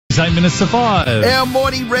8 minutes to 5. Our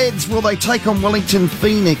Mighty Reds, will they take on Wellington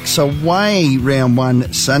Phoenix away round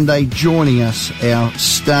 1 Sunday? Joining us, our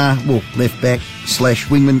star, left back /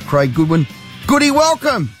 wingman, Craig Goodwin. Goody,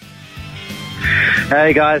 welcome.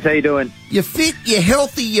 Hey guys, how you doing? You're fit, you're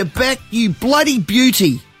healthy, you're back, you bloody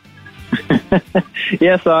beauty.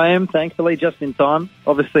 Yes, I am, thankfully, just in time.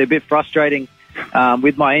 Obviously a bit frustrating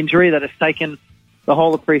with my injury that has taken the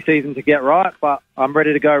whole of pre-season to get right, but I'm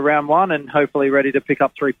ready to go round 1 and hopefully ready to pick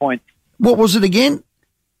up 3 points. What was it again?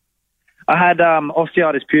 I had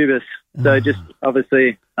osteitis pubis, so just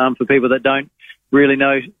obviously for people that don't really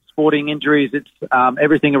know sporting injuries, it's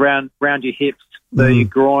everything around your hips, so your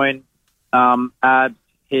groin, abs,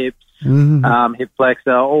 hips, hip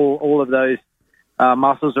flexor, all of those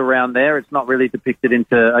muscles around there. It's not really depicted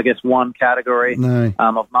into, I guess, one category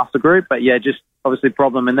of muscle group, but yeah, just obviously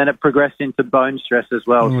problem. And then it progressed into bone stress as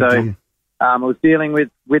well. I was dealing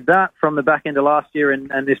with that from the back end of last year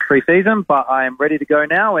and this pre-season, but I am ready to go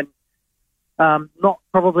now and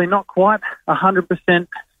probably not quite 100%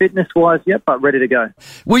 fitness-wise yet, but ready to go.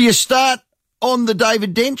 Will you start on the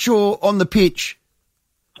David Dench or on the pitch?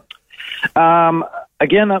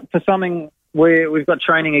 Again, for something, we've got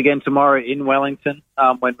training again tomorrow in Wellington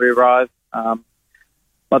when we arrive.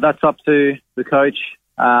 But that's up to the coach.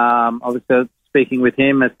 Obviously, speaking with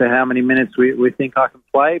him as to how many minutes we think I can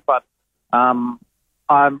play. But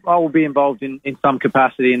I will be involved in some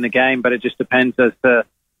capacity in the game, but it just depends as to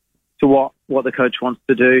what the coach wants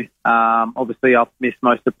to do. Obviously, I've missed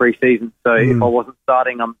most of pre-season, so if I wasn't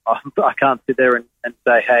starting, I can't sit there and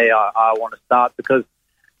say, hey, I want to start, because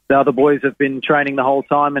the other boys have been training the whole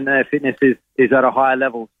time and their fitness is at a higher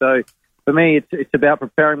level. So for me, it's about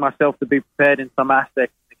preparing myself to be prepared in some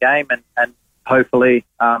aspects of the game and hopefully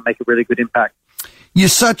make a really good impact. You're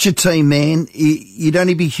such a team man. You'd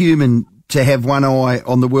only be human to have one eye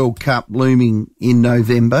on the World Cup looming in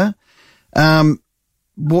November.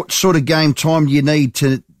 What sort of game time do you need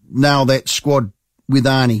to nail that squad with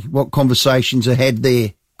Arnie? What conversations are had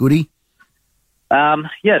there, Goody?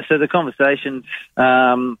 So the conversations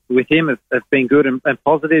with him have been good and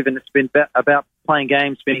positive, and it's been about playing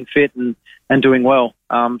games, being fit and doing well.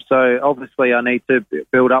 So obviously I need to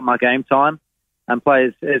build up my game time and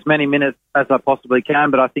play as many minutes as I possibly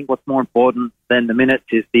can, but I think what's more important than the minutes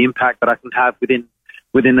is the impact that I can have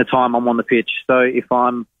within the time I'm on the pitch. So if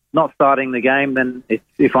I'm not starting the game, then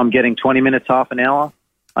if I'm getting 20 minutes, half an hour,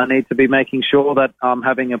 I need to be making sure that I'm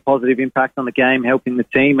having a positive impact on the game, helping the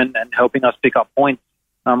team and helping us pick up points.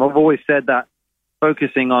 I've always said that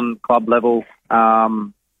focusing on club level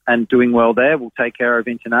and doing well there will take care of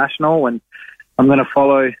international, and I'm going to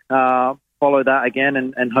follow that again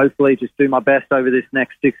and hopefully just do my best over this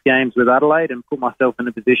next 6 games with Adelaide and put myself in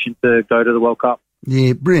a position to go to the World Cup.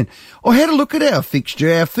 Yeah, brilliant. I had a look at our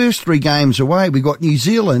fixture. Our first 3 games away, we got New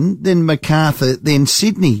Zealand, then Macarthur, then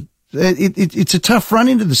Sydney. It's a tough run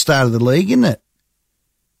into the start of the league, isn't it?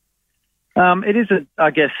 It is.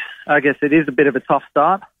 I guess it is a bit of a tough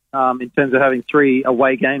start in terms of having 3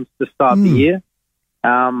 away games to start the year.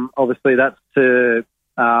 Obviously, that's to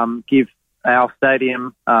give our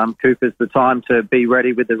stadium, Coopers, the time to be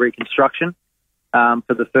ready with the reconstruction for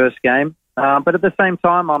the first game. But at the same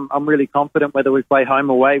time, I'm really confident whether we play home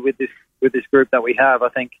or away with this group that we have. I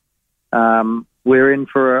think we're in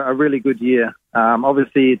for a really good year.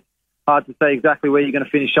 Obviously, it's hard to say exactly where you're going to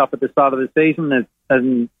finish up at the start of the season,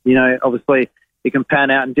 and obviously it can pan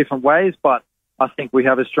out in different ways. But I think we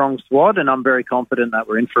have a strong squad, and I'm very confident that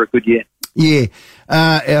we're in for a good year. Yeah,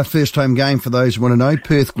 our first home game, for those who want to know,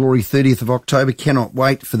 Perth Glory, 30th of October. Cannot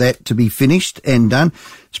wait for that to be finished and done.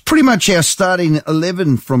 It's pretty much our starting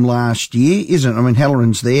 11 from last year, isn't it? I mean,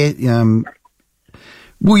 Halloran's there.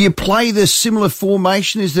 Will you play the similar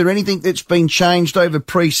formation? Is there anything that's been changed over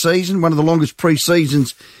pre-season? One of the longest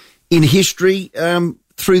pre-seasons in history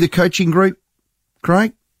through the coaching group,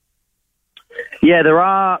 Craig? Yeah, there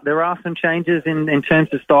are some changes in terms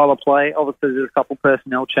of style of play. Obviously, there's a couple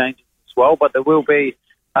personnel changes as well, but there will be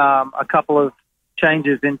a couple of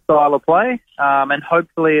changes in style of play, and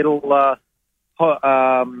hopefully it'll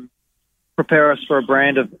prepare us for a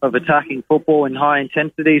brand of attacking football in high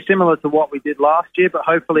intensity, similar to what we did last year, but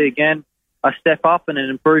hopefully again a step up and an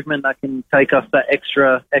improvement that can take us that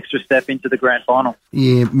extra step into the grand final.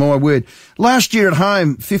 Yeah, my word. Last year at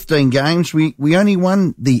home, 15 games. We only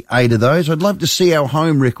won the 8 of those. I'd love to see our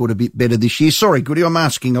home record a bit better this year. Sorry, Goody, I'm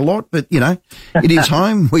asking a lot, but, it is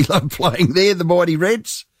home. We love playing there, the Mighty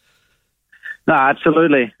Reds. No,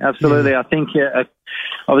 absolutely. Yeah. I think,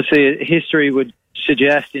 obviously, history would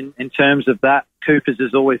suggest in terms of that, Coopers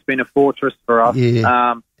has always been a fortress for us.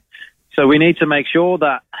 Yeah. So we need to make sure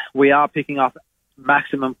that we are picking up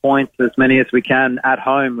maximum points, as many as we can at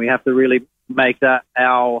home. We have to really make that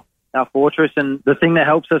our fortress. And the thing that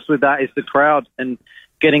helps us with that is the crowd, and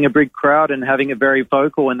getting a big crowd and having it very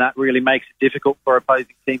vocal, and that really makes it difficult for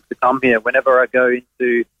opposing teams to come here. Whenever I go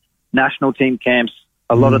into national team camps,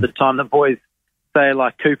 a lot of the time the boys say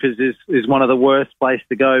like Coopers is one of the worst places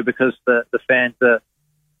to go because the fans are,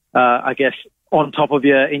 I guess, on top of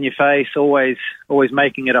you, in your face, always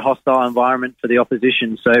making it a hostile environment for the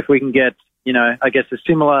opposition. So if we can get, I guess a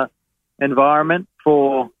similar environment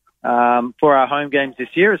for our home games this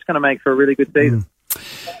year, it's going to make for a really good season.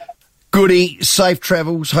 Goody, safe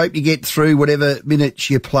travels. Hope you get through whatever minutes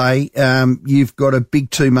you play. You've got a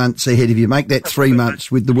big 2 months ahead of you. Make that 3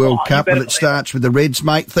 months with the World Cup when it starts with the Reds,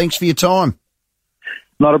 mate. Thanks for your time.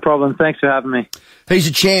 Not a problem. Thanks for having me. He's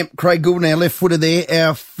a champ, Craig Goulden, our left footer there.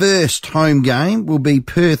 Our first home game will be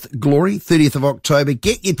Perth Glory, 30th of October.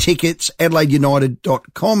 Get your tickets,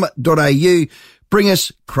 adelaideunited.com.au. Bring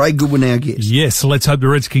us Craig Goodwin, our guest. Yes, let's hope the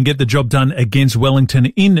Reds can get the job done against Wellington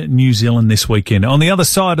in New Zealand this weekend. On the other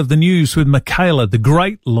side of the news with Michaela, the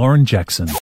great Lauren Jackson.